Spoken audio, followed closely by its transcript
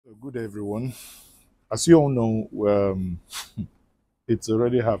Good day, everyone. As you all know, it's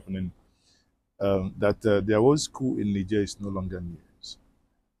already happening that there was coup in Niger is no longer news,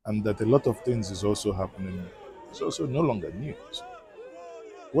 and that a lot of things is also happening. It's also no longer news.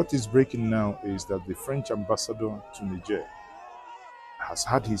 What is breaking now is that the French ambassador to Niger has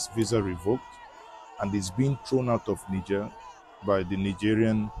had his visa revoked and is being thrown out of Niger by the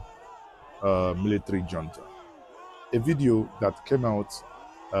Nigerian military junta. A video that came out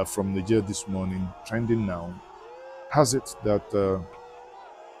from Niger this morning, trending now, has it that,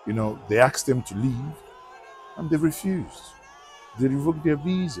 they asked them to leave and they refused. They revoked their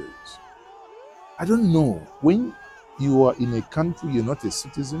visas. I don't know. When you are in a country, you're not a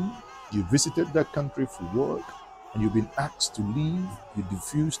citizen, you visited that country for work, and you've been asked to leave, you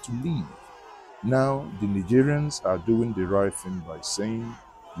refuse to leave. Now, the Nigerians are doing the right thing by saying,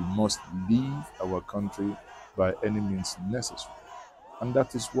 you must leave our country by any means necessary. And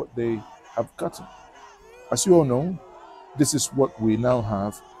that is what they have gotten. As you all know, this is what we now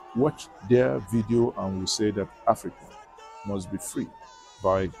have. Watch their video and we say that Africa must be free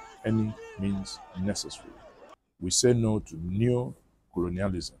by any means necessary. We say no to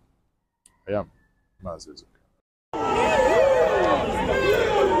neo-colonialism. I am Mazezek.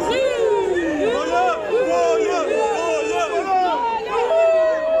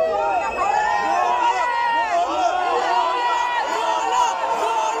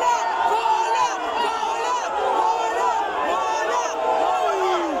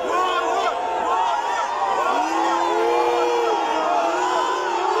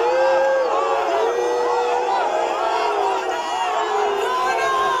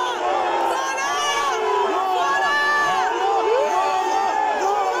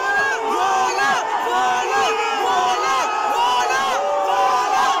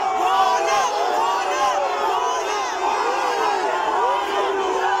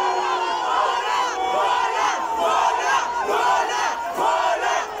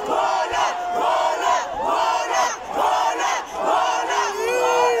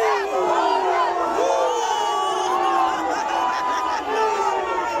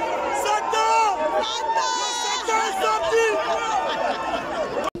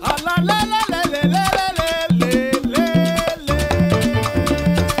 La la la